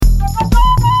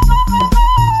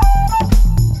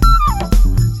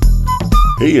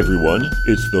Hey everyone,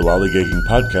 it's the Lollygagging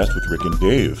Podcast with Rick and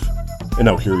Dave. And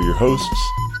now here are your hosts,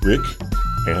 Rick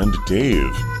and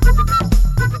Dave.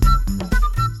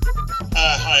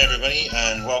 Hi everybody,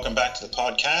 and welcome back to the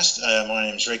podcast. My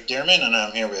name is Rick Dearman, and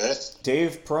I'm here with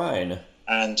Dave Prine.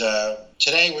 And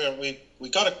today we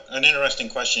got an interesting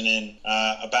question in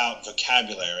about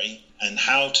vocabulary and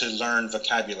how to learn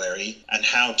vocabulary and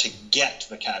how to get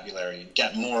vocabulary,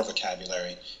 get more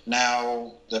vocabulary.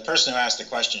 Now, the person who asked the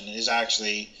question is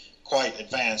actually quite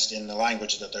advanced in the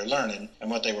language that they're learning, and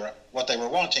what they were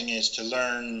wanting is to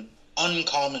learn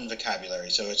uncommon vocabulary.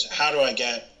 So it's how do I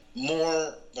get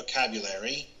more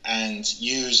vocabulary and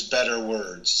use better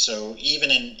words. So even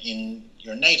in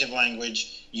your native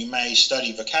language, you may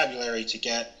study vocabulary to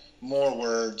get more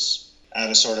words at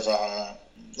a sort of a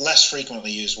less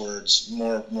frequently used words,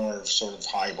 more sort of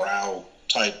highbrow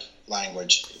type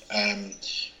language,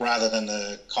 rather than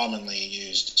the commonly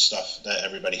used stuff that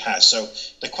everybody has. So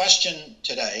the question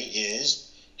today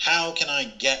is, how can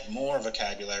I get more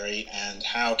vocabulary, and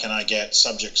how can I get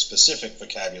subject-specific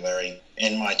vocabulary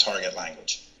in my target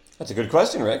language? That's a good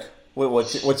question, Rick.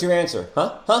 What's your answer?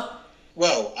 Huh?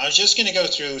 Well, I was just going to go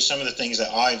through some of the things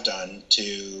that I've done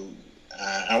to...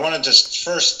 I wanted to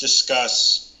first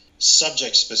discuss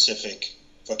subject-specific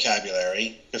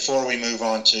vocabulary before we move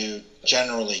on to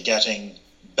generally getting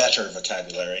better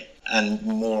vocabulary and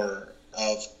more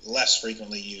of less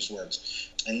frequently used words.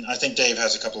 And I think Dave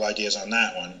has a couple ideas on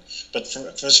that one. But for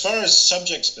as far as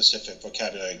subject-specific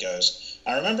vocabulary goes,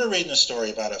 I remember reading a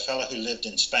story about a fellow who lived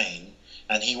in Spain,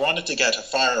 and he wanted to get a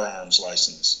firearms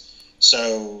license.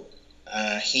 So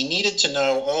he needed to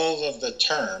know all of the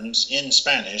terms in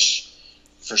Spanish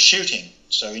for shooting.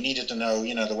 So he needed to know,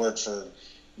 the word for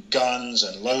guns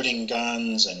and loading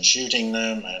guns and shooting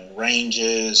them and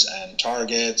ranges and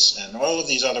targets and all of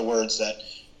these other words that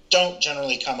don't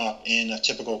generally come up in a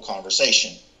typical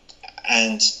conversation.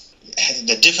 And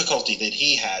the difficulty that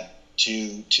he had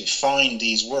to find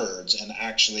these words and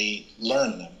actually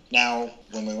learn them. Now,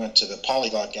 when we went to the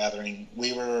Polyglot Gathering, we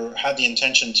had the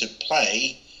intention to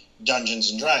play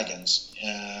Dungeons and Dragons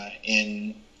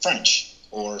in French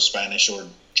or Spanish or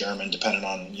German, depending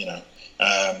on,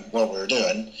 what we were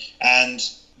doing. And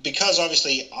because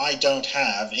obviously I don't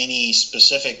have any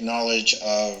specific knowledge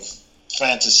of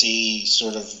fantasy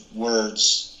sort of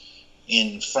words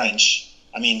in French.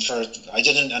 I mean, I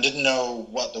didn't know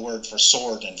what the word for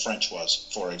sword in French was,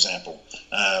 for example.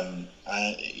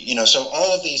 So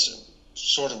all of these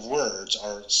sort of words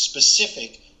are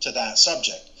specific to that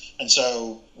subject. And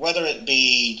so whether it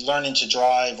be learning to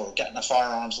drive or getting a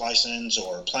firearms license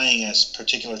or playing a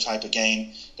particular type of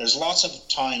game, there's lots of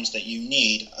times that you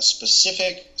need a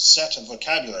specific set of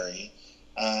vocabulary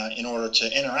in order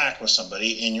to interact with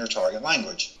somebody in your target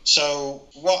language. So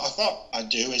what I thought I'd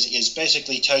do is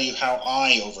basically tell you how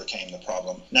I overcame the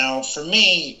problem. Now, for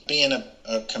me, being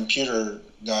a computer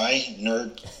guy,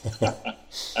 nerd,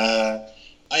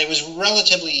 it was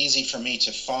relatively easy for me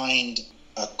to find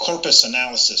a corpus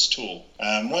analysis tool.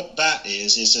 What that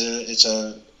is it's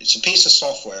a piece of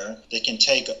software that can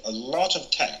take a lot of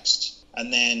text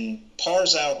and then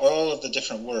parse out all of the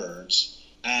different words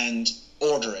and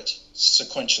order it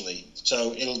sequentially.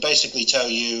 So it'll basically tell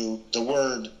you the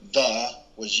word "the"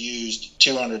 was used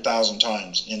 200,000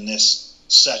 times in this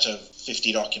set of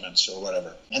 50 documents or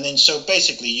whatever. And then so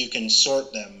basically you can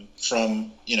sort them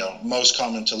from, most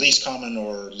common to least common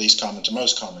or least common to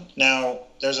most common. Now,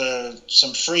 there's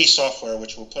some free software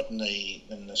which we'll put in the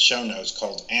show notes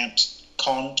called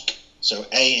AntConc, so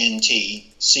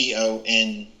AntConc,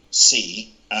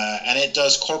 and it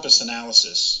does corpus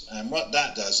analysis. And what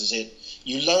that does is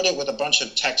you load it with a bunch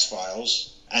of text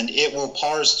files, and it will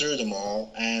parse through them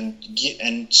all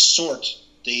and sort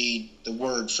the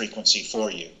word frequency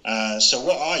for you. So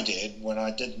what I did when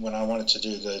I wanted to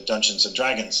do the Dungeons and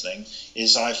Dragons thing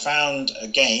is I found a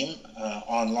game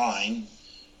online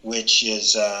which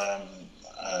is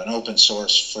an open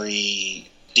source free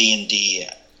D&D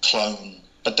clone,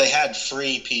 but they had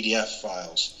free PDF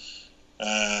files.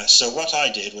 So what I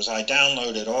did was I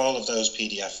downloaded all of those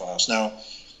PDF files. Now,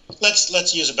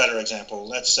 let's use a better example.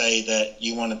 Let's say that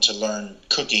you wanted to learn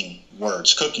cooking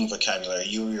words, cooking vocabulary.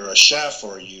 You're a chef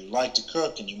or you like to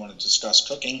cook and you want to discuss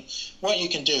cooking. What you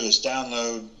can do is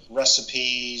download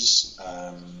recipes,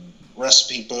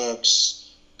 recipe books,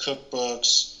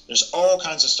 cookbooks. There's all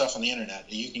kinds of stuff on the internet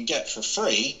that you can get for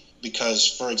free because,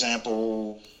 for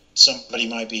example, somebody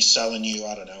might be selling you,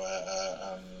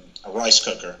 a rice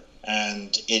cooker,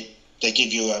 and they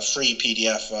give you a free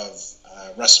PDF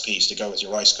of recipes to go with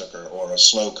your rice cooker or a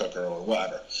slow cooker or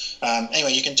whatever.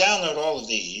 Anyway, you can download all of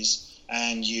these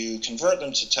and you convert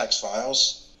them to text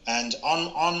files. And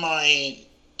on my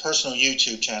personal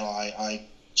YouTube channel, I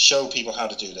show people how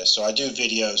to do this. So I do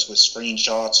videos with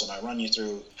screenshots, and I run you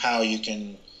through how you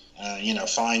can,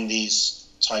 find these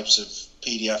types of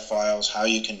PDF files, how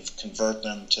you can convert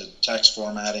them to text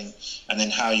formatting, and then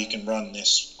how you can run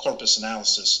this corpus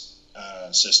analysis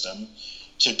system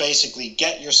to basically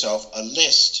get yourself a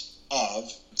list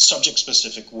of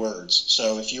subject-specific words.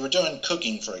 So if you were doing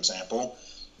cooking, for example,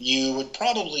 you would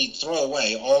probably throw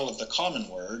away all of the common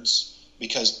words,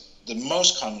 because the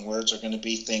most common words are going to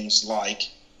be things like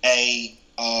a,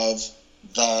 of,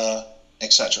 the,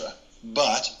 etc.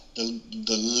 But the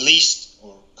least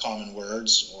or common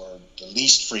words, or the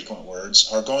least frequent words,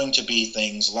 are going to be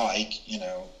things like,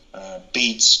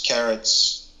 beets,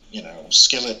 carrots,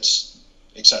 skillets,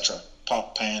 etc.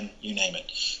 Pot, pan, you name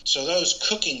it. So those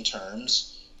cooking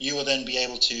terms, you will then be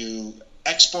able to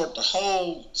export the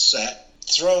whole set,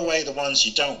 throw away the ones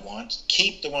you don't want,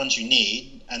 keep the ones you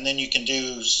need, and then you can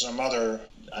do some other,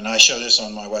 and I show this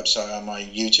on my website, on my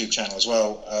YouTube channel as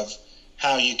well, of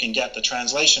how you can get the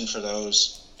translation for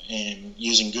those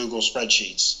using Google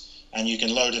Spreadsheets. And you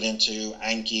can load it into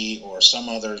Anki or some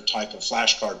other type of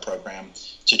flashcard program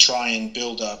to try and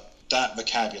build up that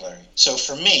vocabulary. So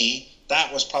for me,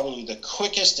 that was probably the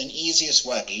quickest and easiest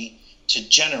way to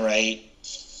generate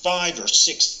 5,000 or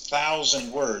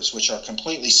 6,000 words, which are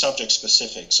completely subject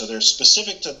specific. So they're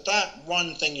specific to that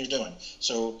one thing you're doing.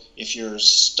 So if you're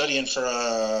studying for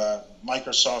a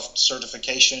Microsoft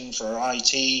certification for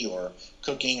IT or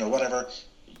cooking or whatever,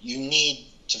 you need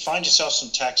to find yourself some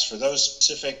text for those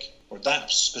specific or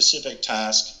that specific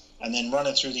task, and then run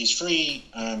it through these free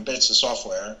bits of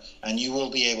software, and you will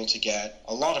be able to get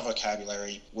a lot of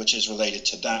vocabulary which is related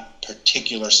to that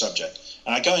particular subject.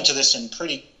 And I go into this in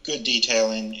pretty good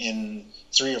detail in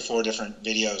 3 or 4 different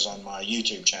videos on my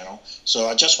YouTube channel, so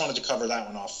I just wanted to cover that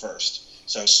one off first.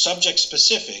 So subject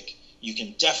specific you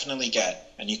can definitely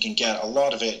get, and you can get a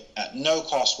lot of it at no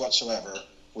cost whatsoever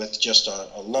with just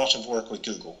a lot of work with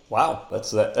Google. Wow,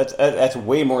 that's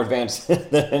way more advanced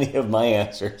than any of my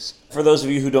answers. For those of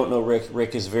you who don't know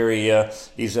Rick is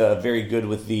he's very good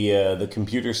with the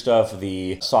computer stuff,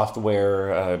 the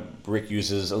software. Rick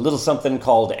uses a little something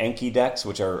called Anki decks,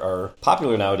 which are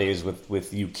popular nowadays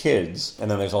with you kids.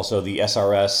 And then there's also the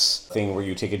SRS thing where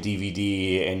you take a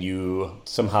DVD and you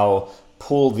somehow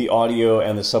pull the audio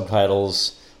and the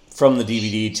subtitles from the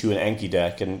DVD to an Anki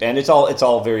deck, and it's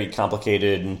all very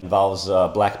complicated and involves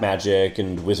black magic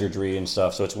and wizardry and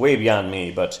stuff. So it's way beyond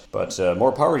me, but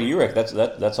more power to you, Rick.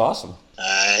 That's awesome.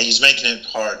 He's making it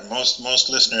hard. Most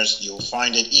listeners, you'll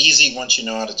find it easy once you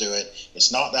know how to do it.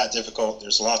 It's not that difficult.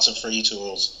 There's lots of free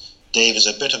tools. Dave is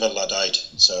a bit of a Luddite,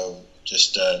 so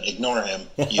just ignore him.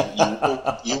 You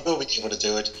will be able to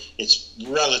do it. It's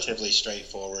relatively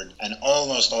straightforward, and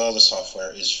almost all the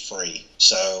software is free,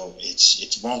 so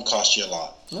it won't cost you a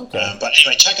lot. Okay. But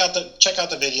anyway, check out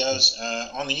the videos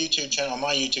on the YouTube channel, on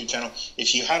my YouTube channel.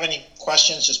 If you have any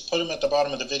questions, just put them at the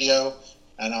bottom of the video,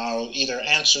 and I'll either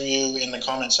answer you in the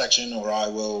comment section, or I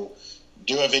will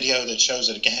do a video that shows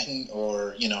it again,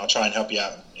 or I'll try and help you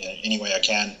out any way I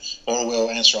can, or we'll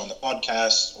answer on the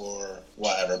podcast or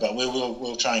whatever. But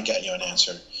we'll try and get you an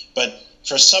answer. But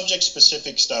for subject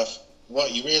specific stuff,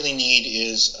 what you really need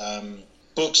is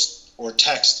books or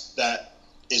text that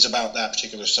is about that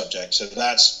particular subject. So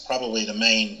that's probably the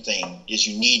main thing, is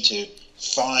you need to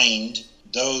find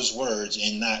those words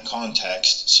in that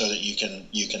context so that you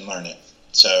can learn it.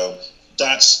 So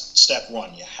that's step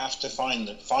one. You have to find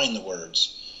the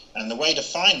words, and the way to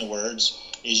find the words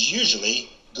is usually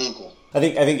Google. I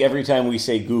think every time we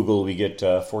say Google, we get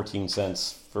 14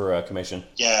 cents for a commission.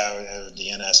 Yeah, the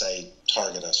NSA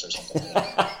target us or something.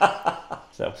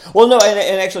 So, well, no,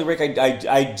 and actually, Rick,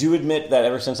 I do admit that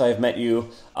ever since I've met you,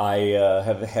 I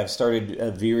have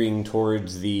started veering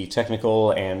towards the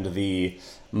technical and the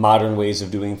modern ways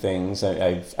of doing things.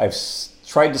 I've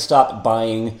tried to stop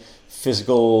buying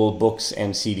physical books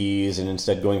and CDs and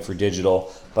instead going for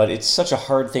digital, but it's such a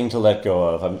hard thing to let go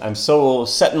of. I'm so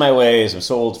set in my ways, I'm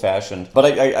so old-fashioned, but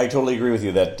I totally agree with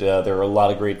you that there are a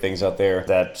lot of great things out there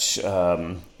that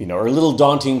are a little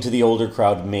daunting to the older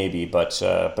crowd maybe, but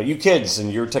you kids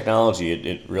and your technology,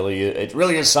 it really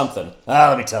is something.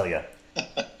 Let me tell you.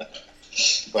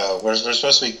 Well, we're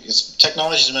supposed to be.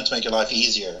 Technology is meant to make your life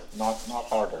easier, not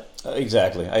harder.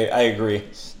 Exactly, I agree,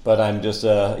 but I'm just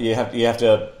you have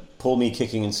to pull me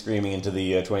kicking and screaming into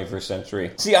the 21st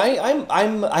century. See, I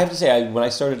have to say, when I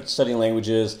started studying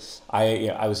languages,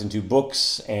 I was into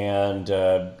books and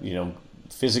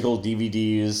physical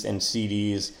DVDs and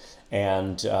CDs,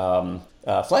 and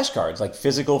flashcards, like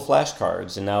physical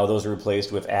flashcards, and now those are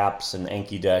replaced with apps and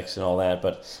Anki decks and all that.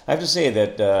 But I have to say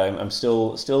that I'm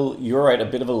still, you're right, a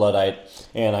bit of a Luddite,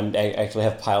 and I actually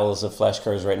have piles of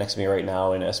flashcards right next to me right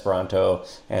now in Esperanto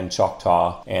and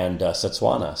Choctaw and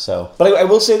Setswana. So, but I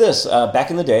will say this: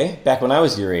 back in the day, back when I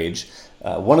was your age.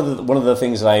 One of the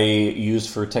things that I used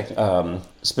for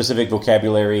specific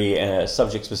vocabulary and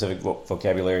subject-specific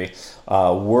vocabulary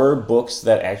were books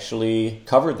that actually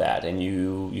covered that, and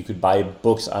you could buy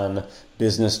books on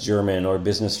business German or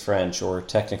business French or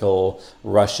technical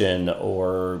Russian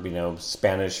or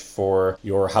Spanish for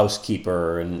your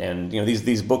housekeeper, and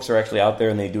these books are actually out there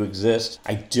and they do exist.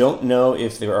 I don't know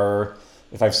if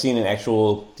I've seen an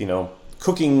actual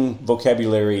cooking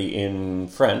vocabulary in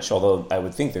French, although I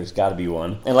would think there's got to be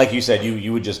one. And like you said,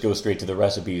 you would just go straight to the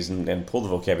recipes and pull the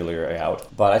vocabulary out.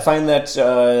 But I find that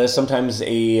sometimes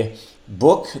a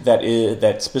book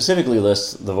that specifically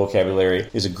lists the vocabulary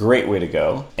is a great way to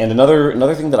go. And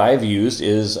another thing that I've used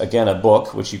is, again, a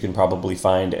book, which you can probably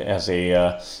find as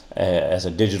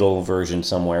a digital version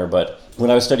somewhere. But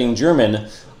when I was studying German,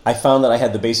 I found that I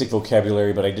had the basic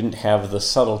vocabulary, but I didn't have the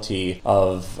subtlety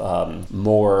of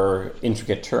more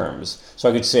intricate terms. So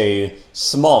I could say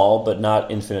small, but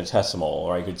not infinitesimal,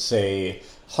 or I could say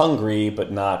hungry,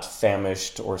 but not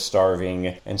famished or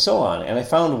starving, and so on. And I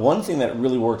found one thing that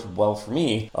really worked well for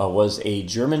me was a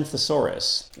German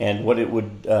thesaurus. And what it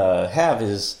would have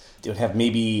is, it would have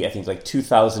maybe, I think, like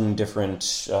 2,000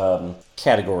 different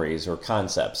categories or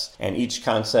concepts. And each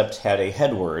concept had a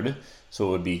head word. So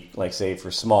it would be, like, say,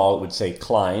 for small, it would say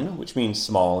klein, which means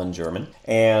small in German.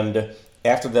 And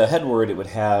after the head word, it would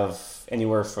have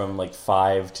anywhere from, like,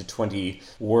 5 to 20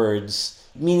 words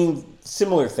meaning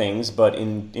similar things, but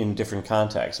in different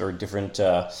contexts or different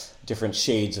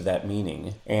shades of that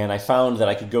meaning. And I found that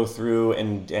I could go through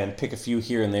and pick a few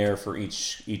here and there for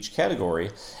each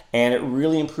category. And it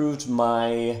really improved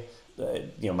my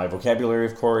my vocabulary,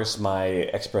 of course, my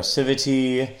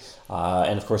expressivity,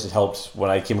 and of course it helped when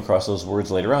I came across those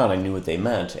words later on. I knew what they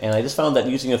meant, and I just found that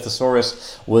using a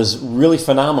thesaurus was really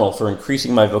phenomenal for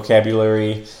increasing my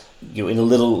vocabulary, in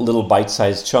little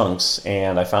bite-sized chunks.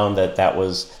 And I found that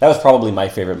was probably my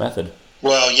favorite method.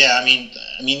 Well, yeah, I mean,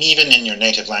 even in your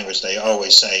native language, they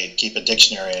always say keep a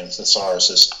dictionary and a thesaurus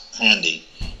is handy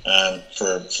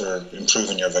for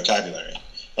improving your vocabulary.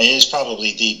 It is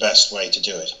probably the best way to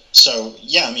do it. So,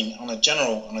 yeah, I mean, on a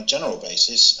general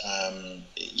basis,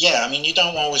 you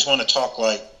don't always want to talk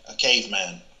like a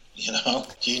caveman,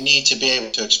 You need to be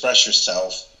able to express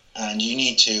yourself, and you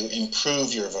need to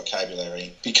improve your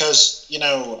vocabulary because,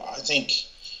 I think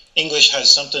English has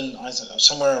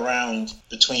somewhere around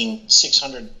between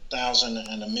 600,000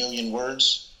 and 1 million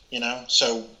words,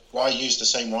 so why use the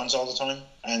same ones all the time?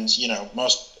 And,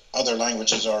 most other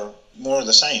languages are more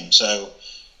the same, so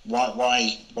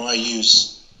why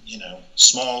use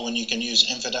small when you can use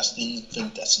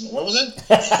infinitesimal? What was it?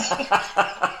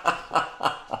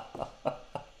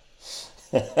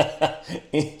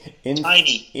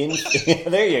 Tiny.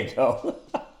 There you go.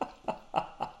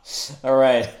 All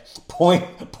right.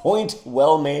 Point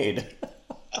well made.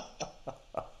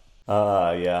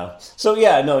 Yeah. So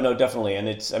yeah, no, definitely.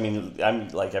 And I'm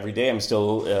like every day I'm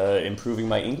still improving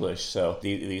my English. So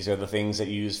these are the things that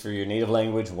you use for your native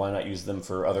language. Why not use them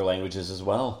for other languages as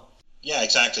well? Yeah,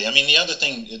 exactly. I mean, the other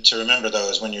thing to remember though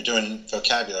is when you're doing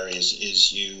vocabulary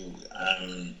is you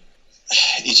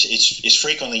it's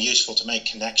frequently useful to make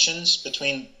connections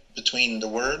between the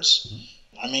words.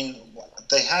 Mm-hmm. I mean,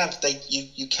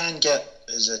 you can get,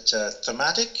 is it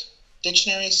thematic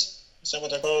dictionaries? Is that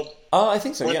what they're called? Oh, I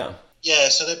think so, yeah. Yeah,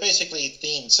 so they're basically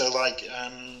themed. So, like,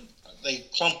 they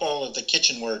clump all of the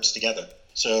kitchen words together.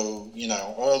 So,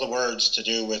 all the words to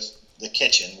do with the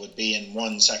kitchen would be in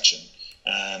one section.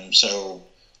 So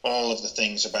all of the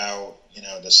things about,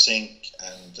 the sink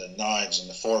and the knives and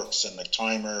the forks and the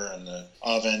timer and the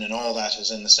oven and all that is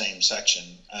in the same section.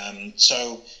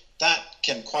 So that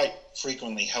can quite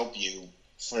frequently help you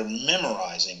for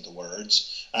memorizing the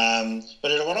words,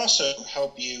 but it would also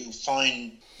help you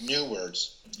find new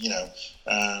words,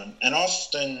 and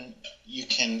often you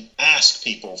can ask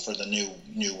people for the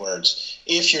new words.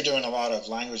 If you're doing a lot of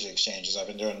language exchanges, I've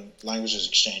been doing languages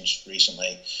exchange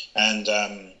recently, and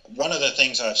one of the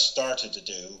things I've started to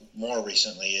do more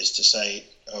recently is to say,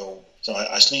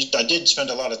 I did spend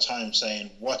a lot of time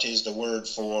saying, what is the word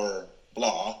for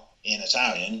blah in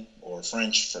Italian or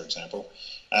French, for example,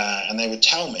 and they would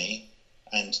tell me.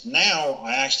 And now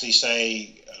I actually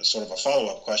say sort of a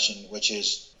follow-up question, which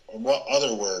is, what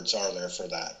other words are there for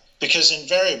that? Because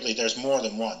invariably there's more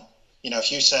than one.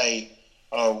 If you say,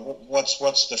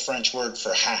 what's the French word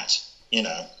for hat?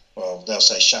 well, they'll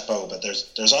say chapeau, but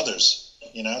there's others.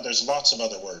 There's lots of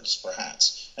other words for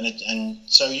hats, and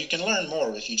so you can learn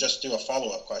more if you just do a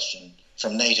follow-up question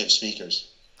from native speakers.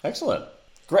 Excellent.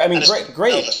 Great. I mean,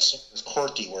 great. There's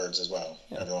QWERTY words as well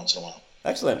every once in a while.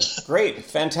 Excellent. Great.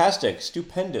 Fantastic.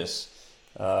 Stupendous.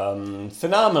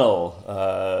 Phenomenal.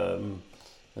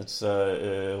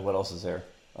 What else is there?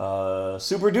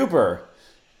 Super duper.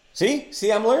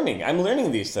 See, I'm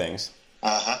learning these things.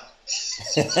 Uh-huh.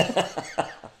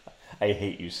 I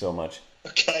hate you so much.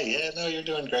 Okay, yeah, no, you're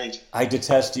doing great. I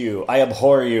detest you. I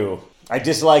abhor you. I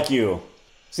dislike you.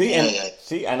 See,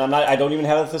 and I'm not. I don't even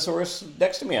have a thesaurus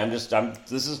next to me. This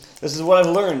is what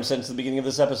I've learned since the beginning of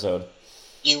this episode.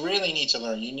 You really need to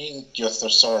learn. You need your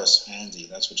thesaurus handy.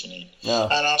 That's what you need. No.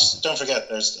 And also, don't forget,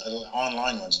 there's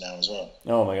online ones now as well.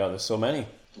 Oh my God, there's so many.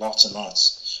 Lots and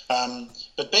lots.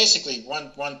 But basically,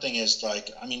 one thing is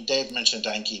Dave mentioned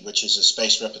Anki, which is a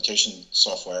spaced repetition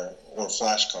software, or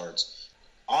flashcards.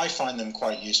 I find them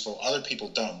quite useful. Other people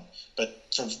don't.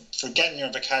 But for getting your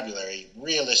vocabulary,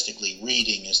 realistically,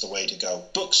 reading is the way to go.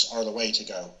 Books are the way to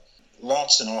go.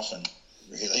 Lots and often,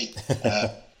 really.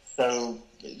 So,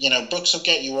 books will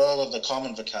get you all of the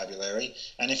common vocabulary.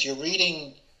 And if you're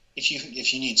reading, if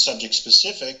you need subject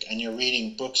specific and you're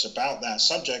reading books about that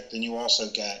subject, then you also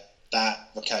get that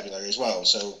vocabulary as well.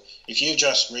 So if you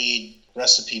just read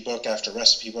recipe book after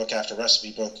recipe book after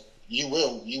recipe book, you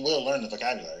will learn the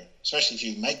vocabulary. Especially if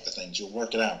you make the things, you'll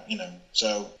work it out,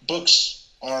 So books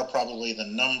are probably the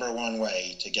number one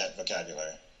way to get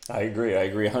vocabulary. I agree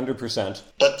 100%.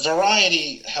 But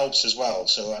variety helps as well.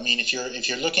 So if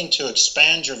you're looking to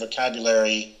expand your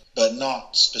vocabulary but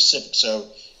not specific,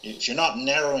 so if you're not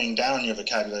narrowing down your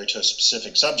vocabulary to a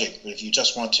specific subject, but if you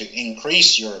just want to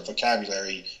increase your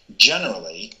vocabulary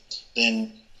generally,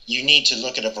 then you need to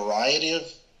look at a variety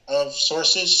of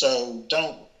sources. So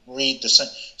don't read the same.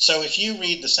 So if you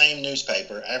read the same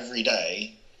newspaper every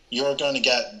day, you're going to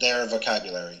get their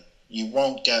vocabulary. You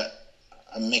won't get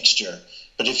a mixture.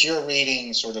 But if you're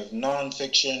reading sort of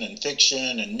nonfiction and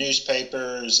fiction and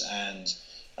newspapers and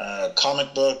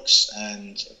comic books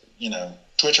and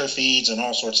Twitter feeds and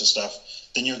all sorts of stuff,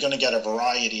 then you're going to get a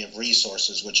variety of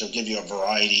resources, which will give you a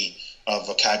variety of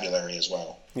vocabulary as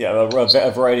well. Yeah,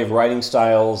 a variety of writing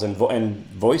styles and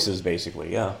voices,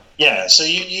 basically. Yeah. Yeah, so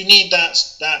you need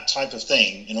that type of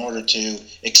thing in order to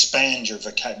expand your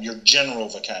general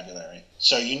vocabulary.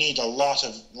 So you need a lot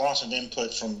of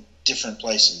input from different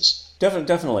places.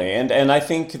 Definitely, and I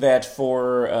think that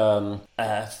for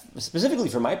specifically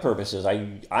for my purposes,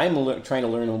 I'm trying to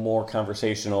learn a more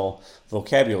conversational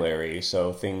vocabulary.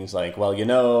 So things like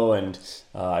and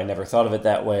I never thought of it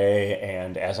that way,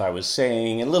 and as I was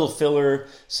saying, and little filler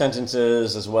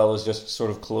sentences as well as just sort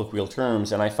of colloquial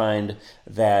terms. And I find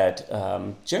that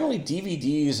generally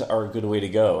DVDs are a good way to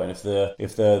go. And if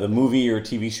the movie or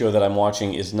TV show that I'm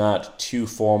watching is not too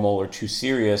formal or too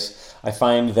serious, I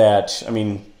find that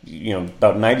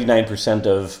about 99%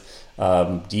 of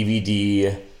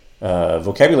DVD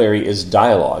vocabulary is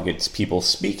dialogue. It's people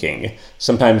speaking,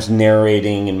 sometimes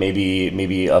narrating, and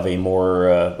maybe of a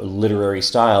more literary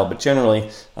style, but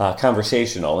generally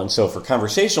conversational. And so for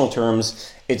conversational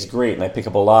terms, it's great, and I pick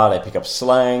up a lot. I pick up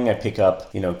slang. I pick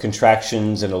up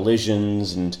contractions and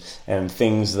elisions and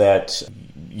things that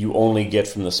you only get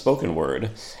from the spoken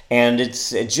word. And it's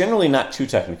generally not too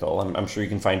technical. I'm sure you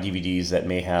can find DVDs that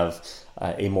may have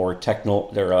a more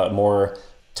technical or a more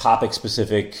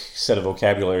topic-specific set of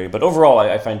vocabulary. But overall,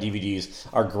 I find DVDs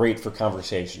are great for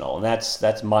conversational, and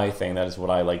that's my thing. That is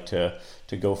what I like to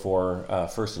go for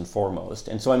first and foremost.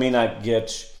 And so I may not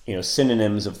get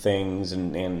synonyms of things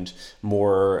and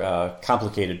more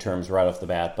complicated terms right off the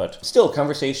bat, but still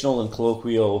conversational and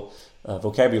colloquial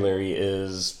vocabulary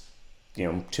is,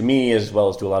 to me as well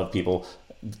as to a lot of people,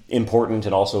 important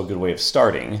and also a good way of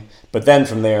starting. But then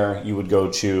from there, you would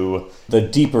go to the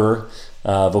deeper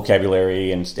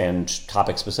vocabulary and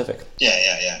topic specific.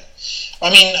 Yeah.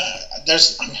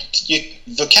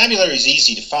 Vocabulary is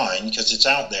easy to find because it's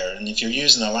out there, and if you're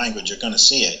using the language, you're going to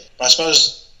see it. But I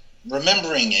suppose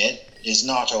remembering it is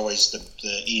not always the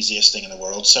easiest thing in the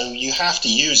world. So you have to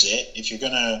use it if you're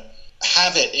going to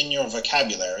have it in your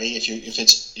vocabulary. If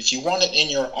you want it in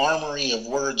your armory of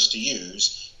words to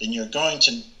use, then you're going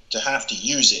to have to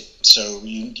use it. So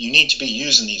you need to be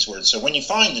using these words. So when you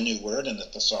find a new word in the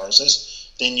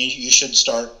thesaurus, then you should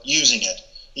start using it,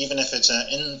 even if it's an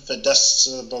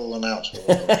infinitesimal amount.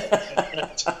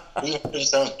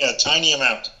 A tiny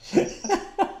amount.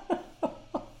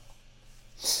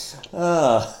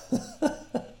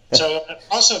 So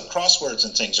also crosswords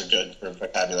and things are good for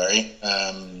vocabulary.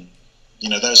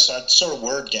 Those sort of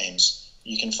word games,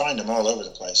 you can find them all over the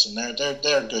place, and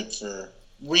they're good for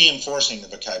reinforcing the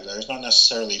vocabulary. It's not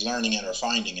necessarily learning it or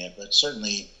finding it, but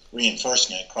certainly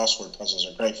reinforcing it. Crossword puzzles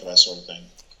are great for that sort of thing.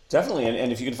 Definitely,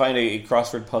 and if you can find a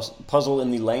crossword puzzle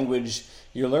in the language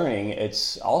you're learning,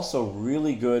 it's also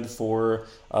really good for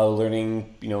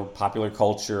learning, popular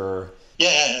culture.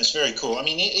 Yeah, it's very cool. I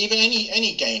mean, even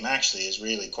any game actually is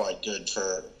really quite good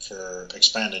for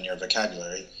expanding your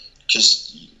vocabulary,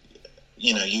 because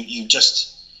you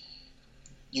just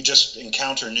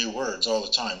encounter new words all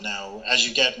the time. Now, as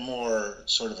you get more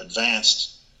sort of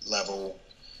advanced level,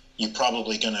 you're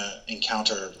probably going to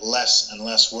encounter less and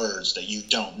less words that you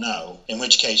don't know, in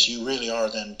which case you really are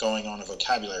then going on a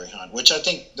vocabulary hunt, which I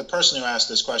think the person who asked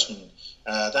this question,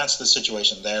 that's the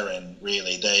situation they're in,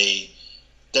 really.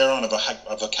 They're on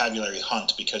a vocabulary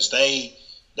hunt because they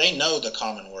know the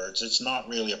common words. It's not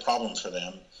really a problem for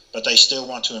them, but they still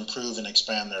want to improve and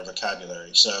expand their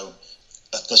vocabulary. So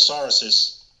Thesaurus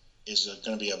is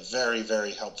going to be a very,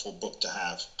 very helpful book to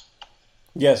have.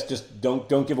 Yes, just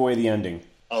don't give away the ending.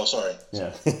 Oh, sorry.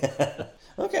 Yeah.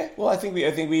 Okay. Well, I think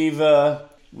we've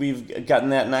gotten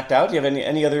that knocked out. Do you have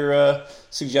any other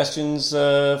suggestions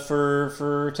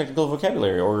for technical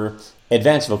vocabulary or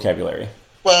advanced vocabulary?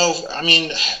 Well, I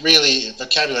mean, really,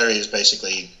 vocabulary is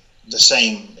basically the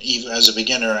same even as a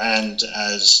beginner and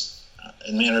as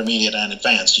an intermediate and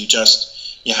advanced.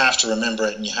 You have to remember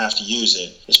it and you have to use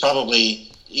it. It's probably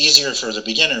easier for the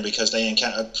beginner because they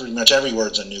encounter pretty much every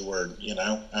word's a new word.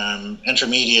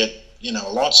 Intermediate,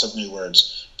 lots of new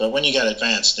words. But when you get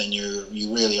advanced, then you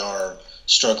really are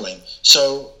struggling.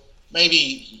 So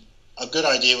maybe a good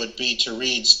idea would be to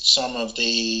read some of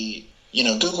the,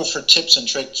 Google for tips and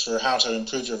tricks for how to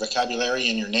improve your vocabulary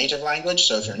in your native language.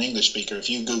 So if you're an English speaker, if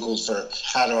you Googled for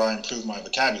how do I improve my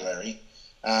vocabulary,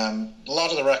 a lot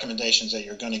of the recommendations that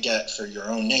you're going to get for your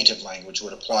own native language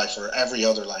would apply for every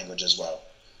other language as well.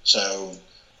 So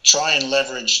try and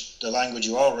leverage the language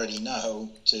you already know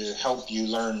to help you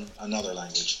learn another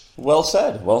language. Well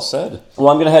said, well said. Well,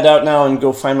 I'm going to head out now and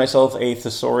go find myself a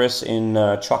thesaurus in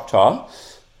Choctaw.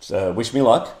 Wish me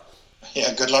luck.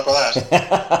 Yeah, good luck with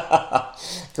that.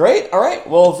 Great. All right.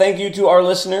 Well, thank you to our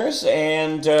listeners.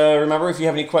 And remember, if you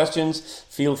have any questions,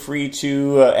 feel free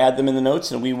to add them in the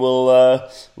notes, and we will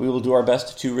do our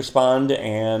best to respond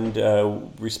and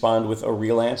respond with a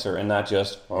real answer and not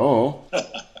just, oh.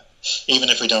 Even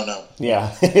if we don't know.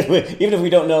 Yeah. Even if we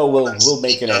don't know, we'll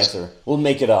make an answer. We'll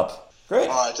make it up. Great.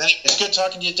 All right. It's good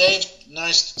talking to you, Dave.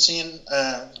 Nice seeing.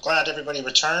 Glad everybody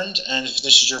returned. And if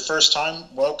this is your first time,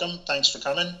 welcome. Thanks for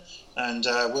coming. And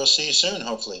we'll see you soon,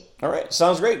 hopefully. All right.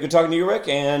 Sounds great. Good talking to you, Rick.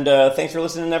 And thanks for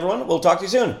listening, everyone. We'll talk to you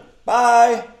soon.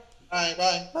 Bye. Bye.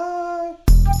 Bye. Bye.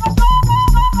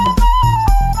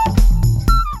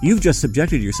 You've just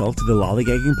subjected yourself to the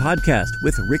Lollygagging Podcast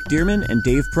with Rick Dearman and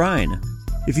Dave Prine.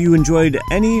 If you enjoyed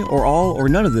any or all or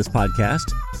none of this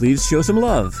podcast, please show some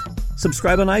love.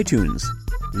 Subscribe on iTunes.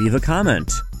 Leave a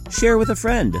comment. Share with a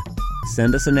friend.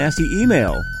 Send us a nasty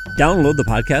email. Download the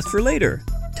podcast for later.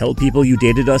 Tell people you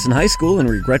dated us in high school and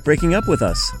regret breaking up with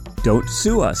us. Don't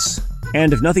sue us.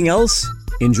 And if nothing else,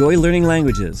 enjoy learning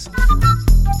languages.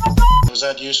 Was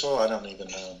that useful? I don't even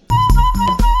know.